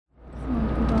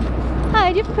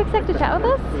Hi, do you have a quick sec to chat with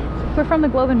us? We're from the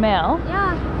Globe and Mail.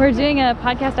 Yeah. We're doing a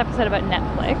podcast episode about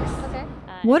Netflix. Okay.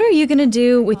 What are you going to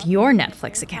do with your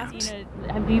Netflix account?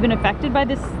 Have you been affected by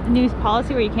this new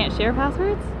policy where you can't share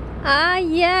passwords?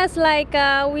 Yes, like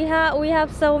we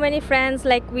have so many friends,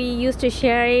 like we used to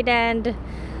share it and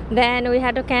then we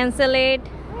had to cancel it.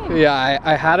 Yeah,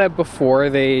 I had it before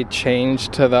they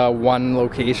changed to the one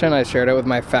location. I shared it with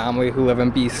my family who live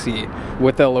in BC.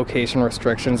 With the location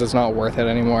restrictions, it's not worth it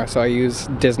anymore. So I use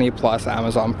Disney Plus,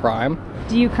 Amazon Prime.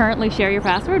 Do you currently share your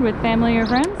password with family or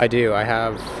friends? I do. I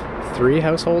have 3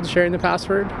 households sharing the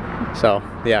password. So,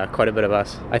 yeah, quite a bit of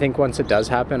us. I think once it does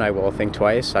happen, I will think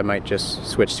twice. I might just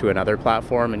switch to another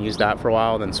platform and use that for a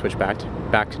while, then switch back to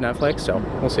Netflix. So,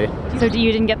 we'll see. So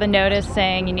you didn't get the notice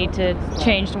saying you need to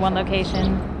change to one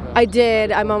location? I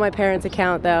did. I'm on my parents'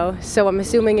 account, though, so I'm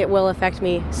assuming it will affect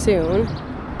me soon.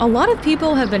 A lot of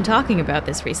people have been talking about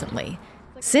this recently,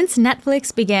 since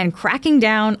Netflix began cracking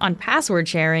down on password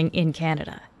sharing in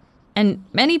Canada. And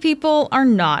many people are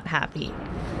not happy.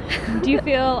 Do you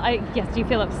feel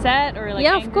upset or like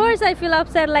Yeah, angry? of course I feel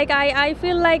upset. Like I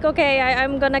feel like, okay,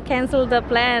 I'm gonna cancel the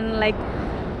plan. Like,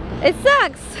 it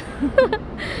sucks.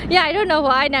 Yeah, I don't know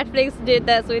why Netflix did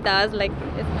this with us. Like,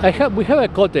 We have a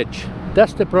cottage.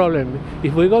 That's the problem.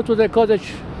 If we go to the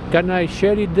cottage, can I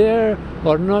share it there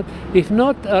or not? If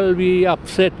not, I'll be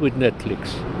upset with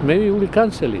Netflix. Maybe we'll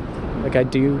cancel it. Like, I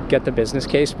do get the business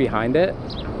case behind it.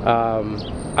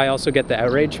 I also get the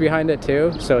outrage behind it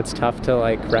too, so it's tough to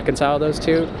like reconcile those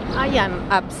two. I am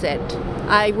upset.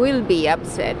 I will be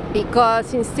upset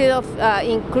because instead of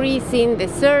increasing the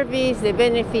service, the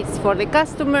benefits for the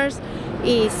customers,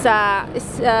 is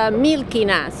milking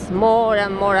us more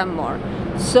and more and more.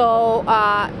 So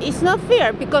it's not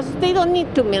fair because they don't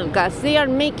need to milk us. They are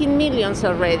making millions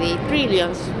already,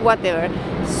 trillions, whatever.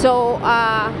 So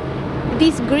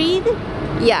this greed,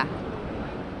 yeah.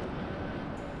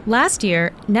 Last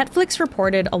year, Netflix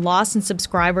reported a loss in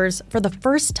subscribers for the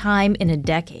first time in a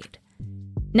decade.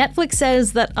 Netflix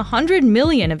says that 100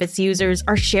 million of its users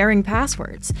are sharing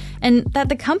passwords, and that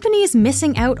the company is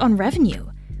missing out on revenue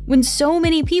when so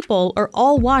many people are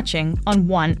all watching on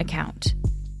one account.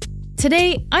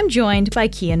 Today, I'm joined by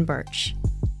Cian Birch.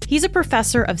 He's a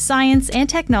professor of science and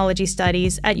technology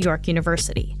studies at York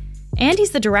University, and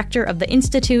he's the director of the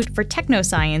Institute for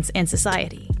Technoscience and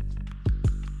Society.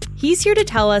 He's here to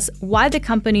tell us why the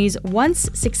company's once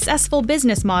successful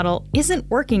business model isn't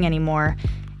working anymore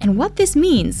and what this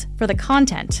means for the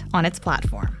content on its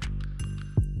platform.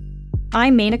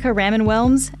 I'm Menaka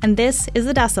Raman-Wilms, and this is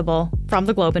The Decibel from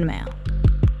the Globe and Mail.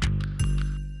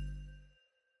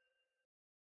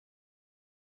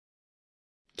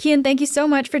 Cian, thank you so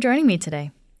much for joining me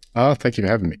today. Oh, thank you for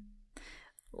having me.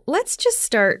 Let's just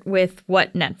start with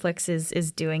what Netflix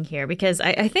is doing here, because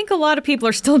I think a lot of people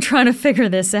are still trying to figure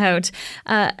this out.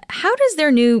 How does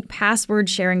their new password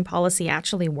sharing policy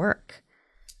actually work?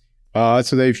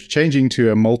 So they're changing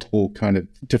to a multiple kind of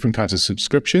different kinds of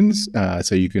subscriptions.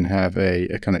 So you can have a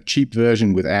kind of cheap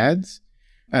version with ads,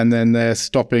 and then they're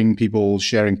stopping people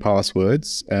sharing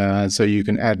passwords. So you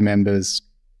can add members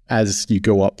as you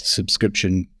go up the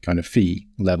subscription kind of fee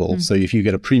level. So if you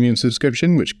get a premium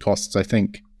subscription, which costs, I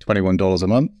think, $21 a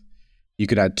month, you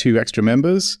could add 2 extra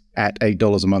members at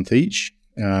 $8 a month each.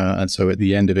 And so at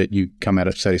the end of it, you come out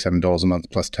at $37 a month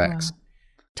plus tax. Wow.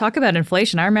 Talk about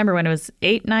inflation. I remember when it was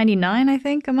 $8.99, I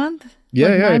think, a month. Yeah,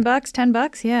 like yeah. $9,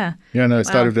 $10, yeah. Yeah, no, it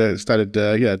started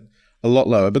a lot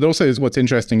lower. But also what's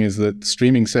interesting is that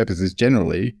streaming services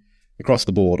generally, across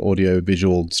the board, audio,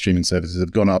 visual streaming services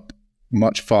have gone up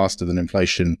much faster than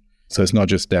inflation. So it's not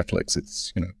just Netflix,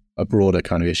 it's, a broader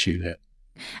kind of issue there.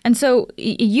 And so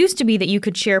it used to be that you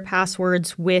could share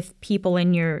passwords with people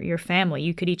in your family.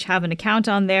 You could each have an account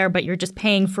on there, but you're just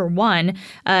paying for one.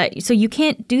 So you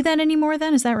can't do that anymore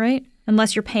then, is that right?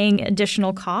 Unless you're paying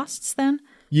additional costs then?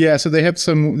 Yeah, so they have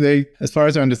as far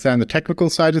as I understand the technical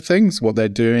side of things, what they're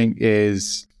doing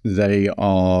is they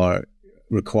are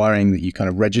requiring that you kind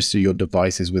of register your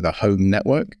devices with a home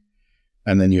network.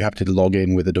 And then you have to log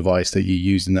in with a device that you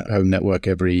use in that home network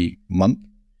every month.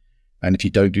 And if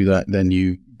you don't do that, then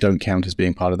you don't count as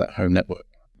being part of that home network.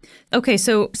 Okay,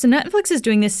 so Netflix is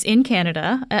doing this in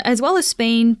Canada, as well as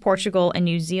Spain, Portugal, and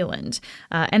New Zealand.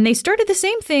 And they started the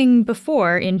same thing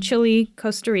before in Chile,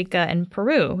 Costa Rica, and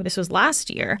Peru. This was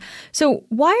last year. So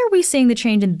why are we seeing the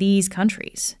change in these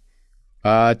countries?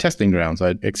 Testing grounds,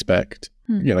 I'd expect.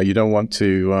 You don't want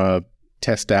to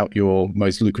test out your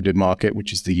most lucrative market,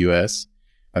 which is the US,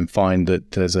 and find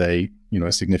that there's a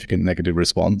significant negative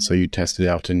response. So you test it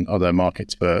out in other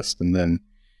markets first. And then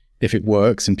if it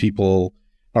works and people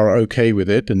are okay with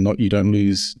it and you don't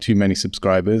lose too many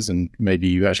subscribers, and maybe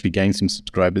you actually gain some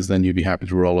subscribers, then you'd be happy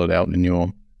to roll it out in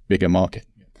your bigger market.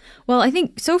 Well, I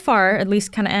think so far, at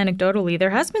least kind of anecdotally, there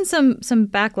has been some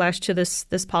backlash to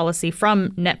this policy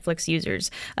from Netflix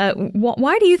users.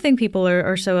 Why do you think people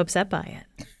are so upset by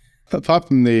it? Apart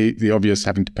from the obvious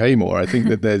having to pay more, I think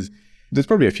that there's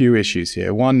probably a few issues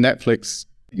here. One, Netflix,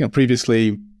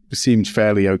 previously seemed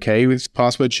fairly okay with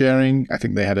password sharing. I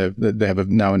think they have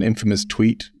now an infamous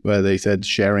tweet where they said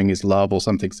sharing is love or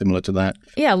something similar to that.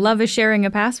 Yeah, love is sharing a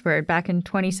password back in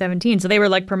 2017. So they were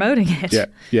like promoting it.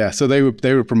 Yeah. So they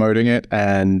were promoting it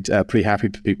and pretty happy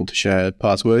for people to share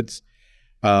passwords.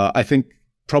 I think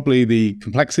probably the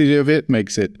complexity of it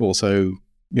makes it also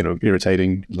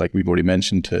irritating, like we've already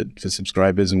mentioned, to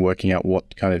subscribers and working out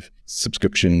what kind of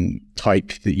subscription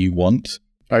type that you want.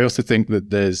 I also think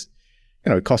that there's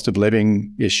cost of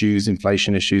living issues,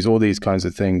 inflation issues, all these kinds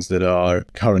of things that are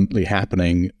currently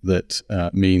happening that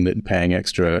mean that paying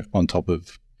extra on top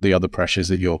of the other pressures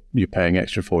that you're paying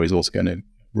extra for is also going to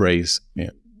raise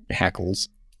hackles.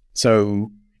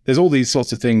 So there's all these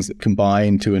sorts of things that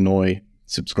combine to annoy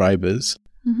subscribers.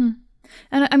 Mm-hmm.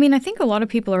 And I mean, I think a lot of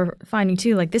people are finding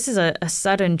too, like this is a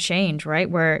sudden change, right?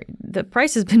 Where the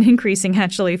price has been increasing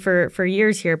actually for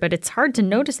years here, but it's hard to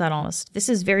notice that almost. This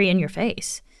is very in your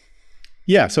face.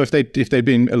 Yeah, so if they'd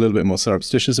been a little bit more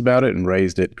surreptitious about it and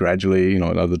raised it gradually,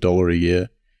 another $1 a year,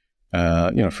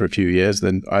 for a few years,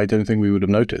 then I don't think we would have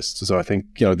noticed. So I think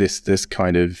this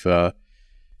kind of,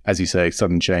 as you say,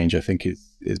 sudden change, I think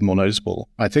is more noticeable.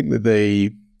 I think that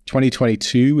the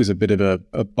 2022 was a bit of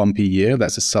a bumpy year.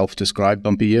 That's a self-described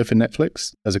bumpy year for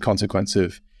Netflix as a consequence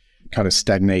of kind of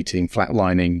stagnating,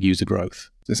 flatlining user growth.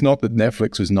 It's not that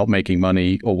Netflix was not making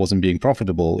money or wasn't being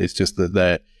profitable. It's just that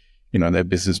their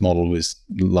business model was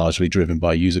largely driven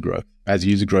by user growth. As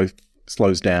user growth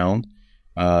slows down,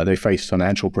 they face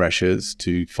financial pressures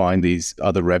to find these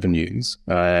other revenues.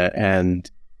 And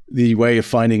the way of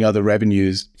finding other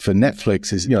revenues for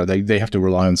Netflix is, they have to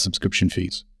rely on subscription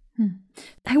fees.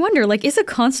 I wonder, is a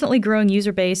constantly growing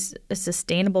user base a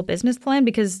sustainable business plan?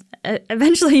 Because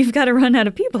eventually you've got to run out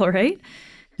of people, right?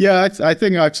 Yeah, I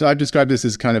think I've described this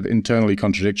as kind of internally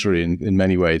contradictory in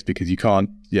many ways, because you can't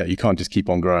just keep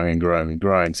on growing and growing and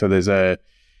growing. So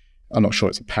I'm not sure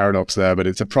it's a paradox there, but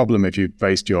it's a problem if you've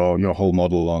based your whole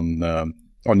model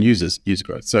on user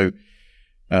growth. So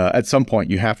at some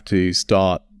point you have to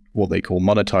start what they call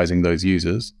monetizing those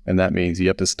users, and that means you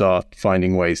have to start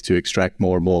finding ways to extract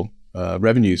more and more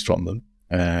revenues from them,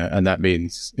 and that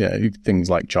means things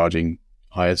like charging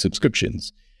higher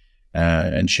subscriptions.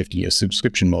 And shifting your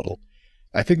subscription model.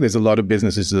 I think there's a lot of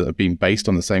businesses that have been based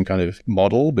on the same kind of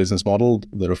business model,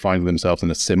 that are finding themselves in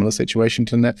a similar situation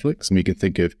to Netflix. And we can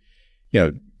think of,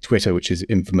 Twitter, which has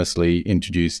infamously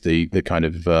introduced the kind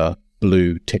of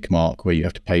blue tick mark where you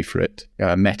have to pay for it.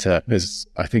 Meta has,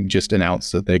 I think, just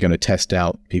announced that they're going to test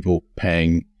out people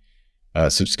paying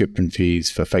subscription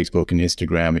fees for Facebook and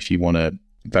Instagram if you want a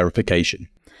verification.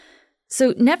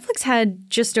 So Netflix had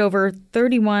just over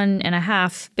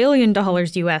 $31.5 billion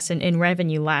US in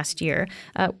revenue last year,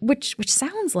 which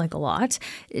sounds like a lot.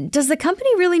 Does the company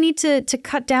really need to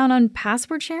cut down on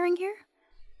password sharing here?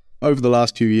 Over the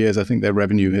last few years, I think their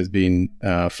revenue has been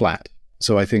flat.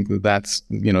 So I think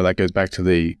that goes back to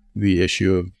the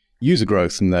issue of user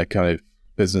growth and their kind of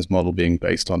business model being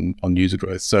based on user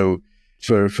growth. So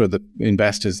for the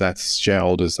investors, that's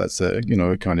shareholders, that's a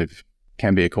kind of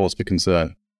can be a cause for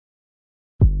concern.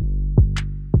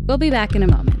 We'll be back in a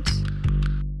moment.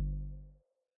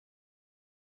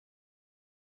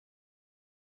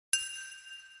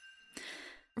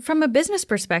 From a business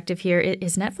perspective here,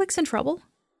 is Netflix in trouble?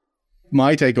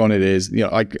 My take on it is,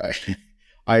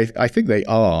 I think they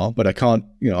are, but I can't,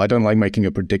 I don't like making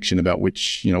a prediction about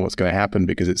what's going to happen,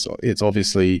 because it's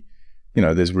obviously,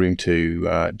 there's room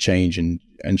to change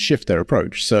and shift their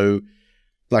approach. So,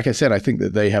 like I said, I think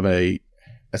that they have a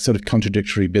sort of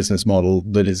contradictory business model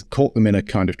that has caught them in a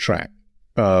kind of trap.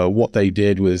 What they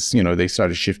did was, they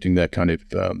started shifting their kind of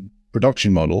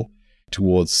production model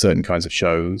towards certain kinds of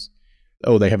shows.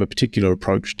 Or they have a particular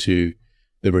approach to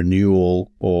the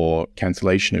renewal or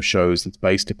cancellation of shows that's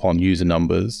based upon user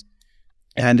numbers.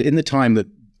 And in the time that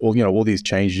all these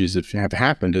changes have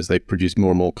happened as they produce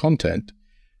more and more content,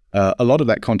 a lot of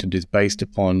that content is based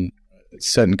upon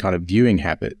certain kind of viewing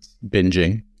habits,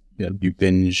 binging. You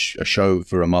binge a show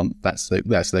for a month. That's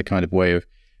their kind of way of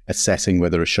assessing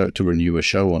whether to renew a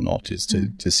show or not, is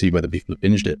to see whether people have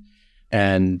binged it.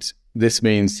 And this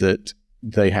means that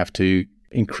they have to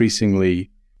increasingly,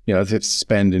 they have to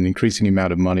spend an increasing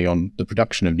amount of money on the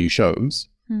production of new shows,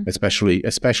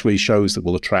 especially shows that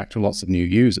will attract lots of new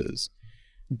users.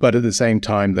 but at the same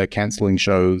time, they're canceling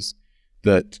shows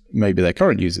that maybe their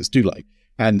current users do like.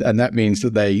 And that means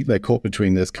that they're caught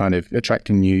between this kind of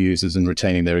attracting new users and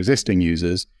retaining their existing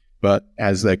users. But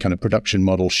as their kind of production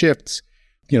model shifts,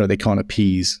 they can't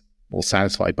appease or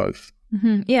satisfy both.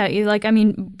 Mm-hmm.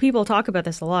 Yeah, people talk about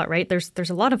this a lot, right? There's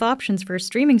a lot of options for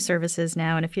streaming services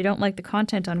now, and if you don't like the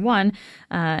content on one,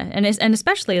 and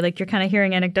especially like you're kind of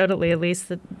hearing anecdotally at least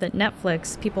that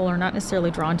Netflix, people are not necessarily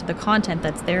drawn to the content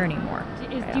that's there anymore.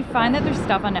 Do you find that there's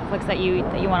stuff on Netflix that you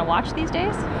want to watch these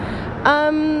days?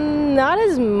 Not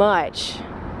as much.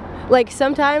 Like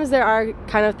sometimes there are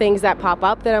kind of things that pop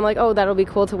up that I'm like, oh, that'll be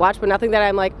cool to watch, but nothing that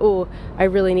I'm like, oh, I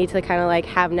really need to kind of like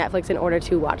have Netflix in order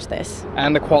to watch this.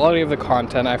 And the quality of the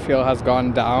content, I feel, has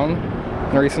gone down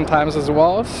in recent times as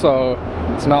well, so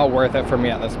it's not worth it for me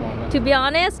at this moment. To be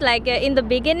honest, like in the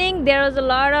beginning, there was a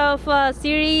lot of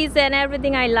series and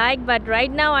everything I like, but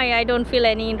right now I don't feel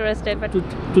any interested. But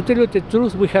to tell you the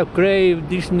truth, we have Crave,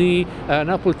 Disney, and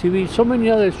Apple TV, so many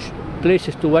other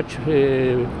places to watch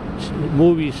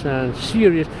movies and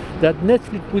series that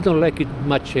Netflix, we don't like it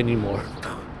much anymore.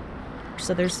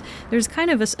 So there's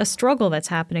kind of a struggle that's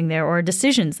happening there, or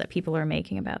decisions that people are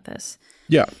making about this.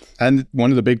 Yeah, and one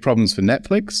of the big problems for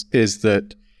Netflix is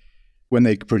that when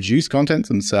they produce content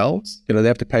themselves, they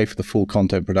have to pay for the full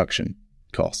content production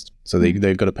cost. So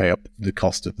they've got to pay up the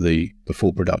cost of the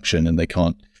full production, and they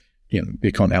can't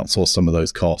outsource some of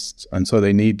those costs. And so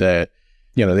they need they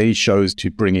need shows to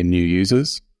bring in new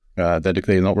users.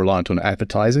 They're not reliant on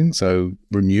advertising. So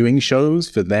renewing shows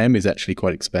for them is actually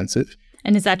quite expensive.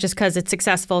 And is that just because it's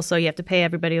successful, so you have to pay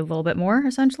everybody a little bit more,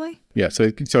 essentially? Yeah,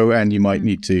 so and you might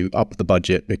need to up the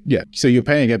budget. But yeah, so you're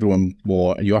paying everyone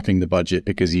more, and you're upping the budget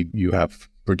because you have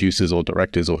producers or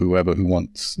directors or whoever who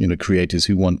wants, creators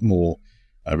who want more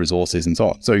resources and so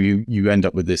on. So you end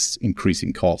up with this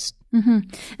increasing cost. Mm-hmm.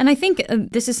 And I think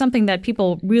this is something that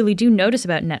people really do notice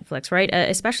about Netflix, right?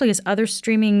 Especially as other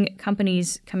streaming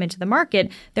companies come into the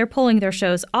market, they're pulling their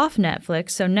shows off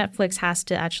Netflix. So Netflix has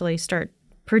to actually start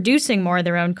producing more of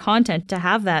their own content to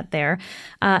have that there.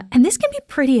 And this can be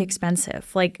pretty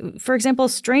expensive. Like, for example,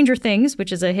 Stranger Things,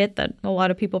 which is a hit that a lot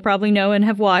of people probably know and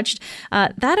have watched,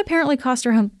 that apparently cost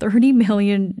around $30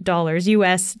 million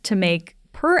US to make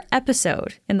per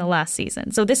episode in the last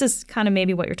season. So this is kind of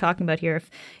maybe what you're talking about here.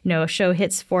 If a show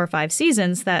hits 4 or 5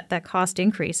 seasons, that cost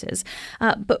increases.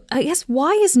 But I guess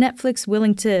why is Netflix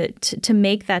willing to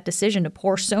make that decision to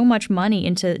pour so much money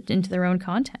into their own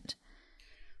content?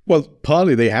 Well,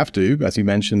 partly they have to, as you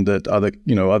mentioned, that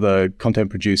other content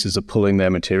producers are pulling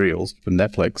their materials from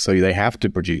Netflix, so they have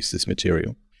to produce this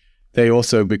material. They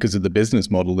also, because of the business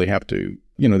model, they have to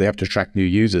attract new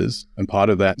users. And part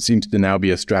of that seems to now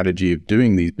be a strategy of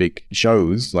doing these big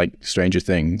shows like Stranger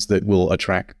Things that will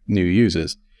attract new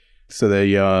users. So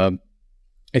they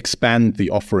expand the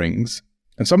offerings.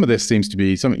 And some of this seems to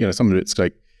be, some of it's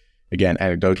like, again,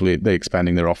 anecdotally, they're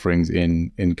expanding their offerings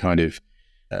in kind of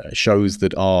shows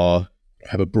that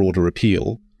have a broader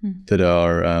appeal, that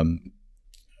are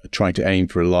trying to aim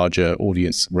for a larger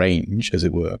audience range, as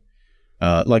it were.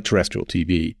 Like terrestrial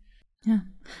TV. Yeah.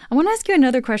 I want to ask you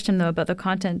another question, though, about the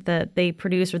content that they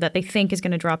produce or that they think is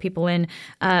going to draw people in,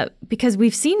 because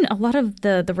we've seen a lot of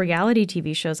the reality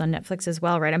TV shows on Netflix as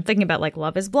well, right? I'm thinking about like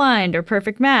Love is Blind or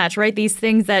Perfect Match, right? These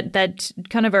things that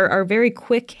kind of are very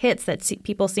quick hits that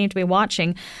people seem to be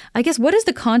watching. I guess, what does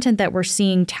the content that we're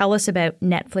seeing tell us about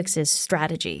Netflix's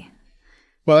strategy?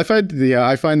 Well, I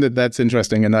find that's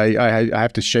interesting, and I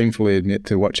have to shamefully admit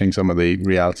to watching some of the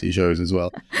reality shows as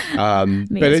well.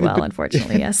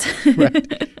 Unfortunately, yes. Right.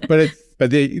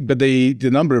 But the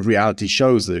number of reality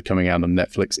shows that are coming out on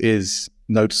Netflix is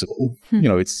noticeable.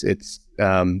 It's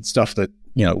stuff that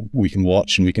we can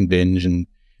watch and we can binge, and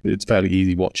it's fairly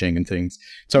easy watching and things.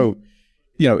 So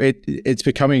it's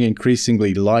becoming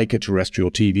increasingly like a terrestrial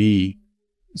TV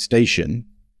station,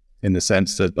 in the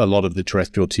sense that a lot of the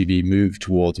terrestrial TV moved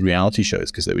towards reality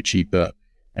shows because they were cheaper,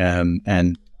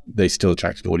 and they still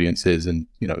attracted audiences and,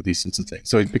 these sorts of things.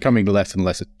 So it's becoming less and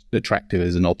less attractive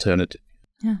as an alternative.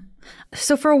 Yeah.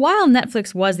 So for a while,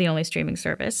 Netflix was the only streaming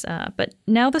service, but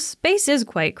now the space is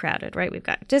quite crowded, right? We've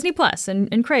got Disney Plus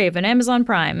and Crave and Amazon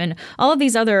Prime and all of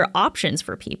these other options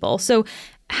for people. So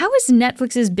how is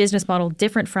Netflix's business model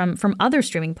different from other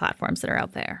streaming platforms that are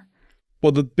out there?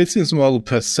 Well, the business model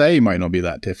per se might not be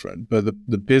that different, but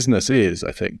the business is,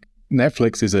 I think.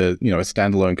 Netflix is a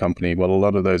standalone company, while a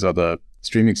lot of those other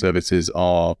streaming services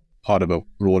are part of a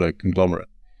broader conglomerate.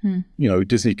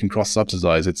 Disney can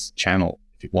cross-subsidize its channel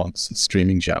if it wants, its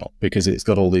streaming channel, because it's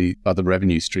got all the other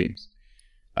revenue streams.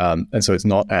 And so it's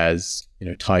not as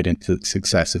tied into the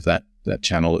success of that that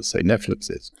channel that, say, Netflix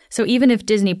is. So even if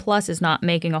Disney Plus is not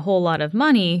making a whole lot of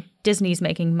money, Disney's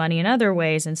making money in other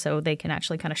ways, and so they can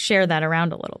actually kind of share that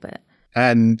around a little bit.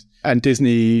 And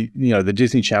Disney, the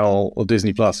Disney Channel or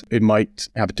Disney Plus, it might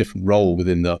have a different role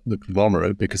within the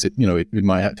conglomerate because it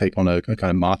might take on a kind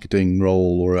of marketing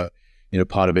role or a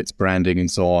part of its branding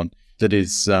and so on that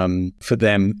is for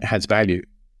them has value.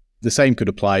 The same could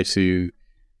apply to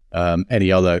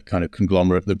any other kind of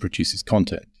conglomerate that produces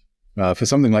content. For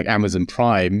something like Amazon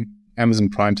Prime's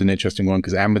an interesting one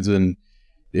because Amazon,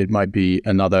 it might be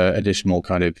another additional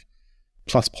kind of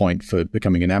plus point for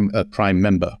becoming a Prime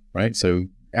member, right? So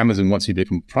Amazon wants you to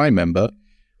become a Prime member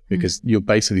because you'll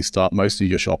basically start most of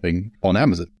your shopping on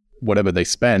Amazon. Whatever they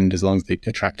spend, as long as they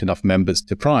attract enough members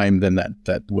to Prime, then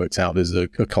that works out as a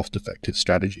cost-effective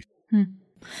strategy.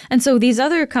 And so these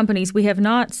other companies, we have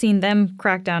not seen them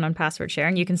crack down on password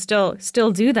sharing. You can still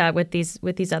do that with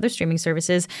these other streaming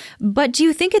services. But do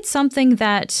you think it's something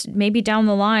that maybe down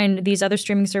the line these other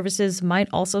streaming services might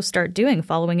also start doing,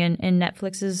 following in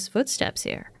Netflix's footsteps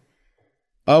here?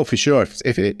 Oh, for sure.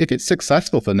 If it's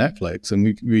successful for Netflix, and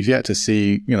we've yet to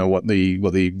see what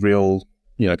the real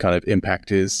kind of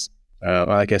impact is,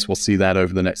 I guess we'll see that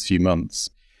over the next few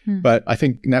months. But I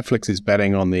think Netflix is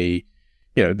betting on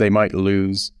they might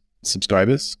lose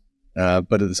subscribers,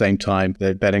 but at the same time,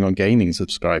 they're betting on gaining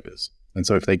subscribers. And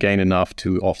so if they gain enough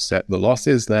to offset the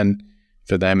losses, then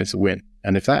for them, it's a win.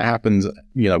 And if that happens,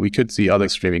 we could see other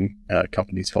streaming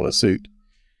companies follow suit.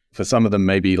 For some of them,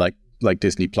 maybe like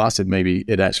Disney Plus,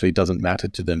 it actually doesn't matter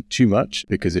to them too much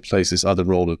because it plays this other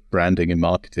role of branding and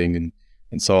marketing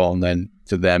and so on. Then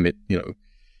to them, it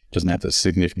doesn't have a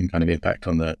significant kind of impact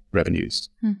on the revenues.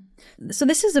 So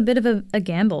this is a bit of a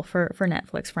gamble for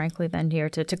Netflix, frankly, then here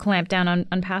to clamp down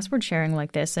on password sharing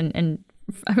like this and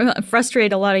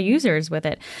frustrate a lot of users with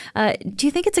it. Do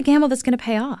you think it's a gamble that's going to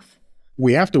pay off?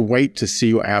 We have to wait to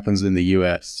see what happens in the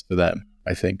US for them,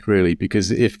 I think, really, because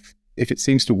if it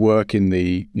seems to work in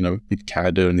in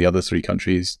Canada and the other 3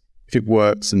 countries, if it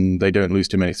works and they don't lose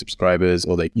too many subscribers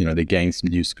or they gain some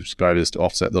new subscribers to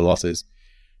offset the losses,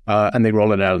 and they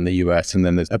roll it out in the US and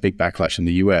then there's a big backlash in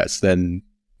the US, then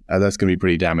that's going to be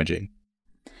pretty damaging.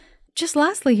 Just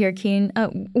lastly here, Keen,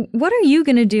 what are you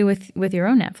going to do with your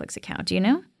own Netflix account? Do you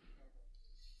know?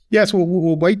 Yes,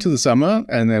 we'll wait till the summer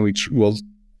and then we'll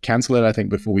cancel it, I think,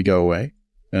 before we go away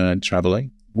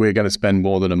traveling. We're going to spend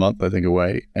more than a month, I think,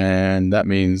 away. And that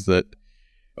means that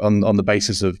on the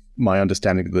basis of my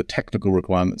understanding of the technical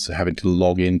requirements of having to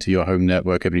log into your home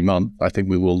network every month, I think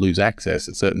we will lose access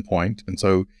at a certain point. And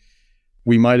so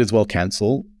we might as well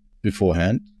cancel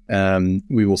beforehand.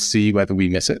 We will see whether we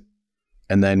miss it.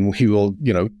 And then we will,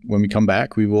 when we come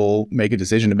back, we will make a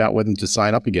decision about whether to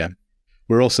sign up again.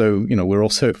 We're also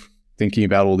thinking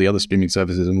about all the other streaming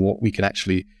services and what we can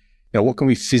actually, what can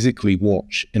we physically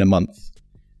watch in a month?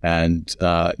 And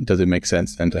does it make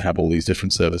sense then to have all these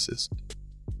different services?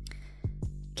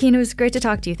 Keen, it was great to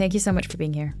talk to you. Thank you so much for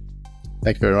being here.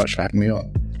 Thank you very much for having me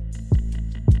on.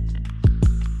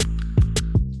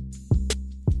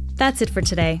 That's it for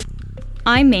today.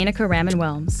 I'm Menaka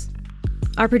Raman-Wilms.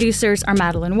 Our producers are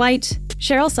Madeline White,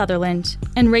 Cheryl Sutherland,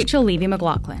 and Rachel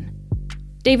Levy-McLaughlin.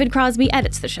 David Crosby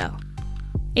edits the show.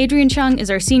 Adrian Chung is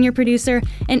our senior producer,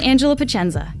 and Angela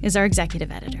Pacenza is our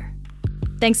executive editor.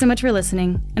 Thanks so much for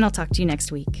listening, and I'll talk to you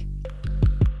next week.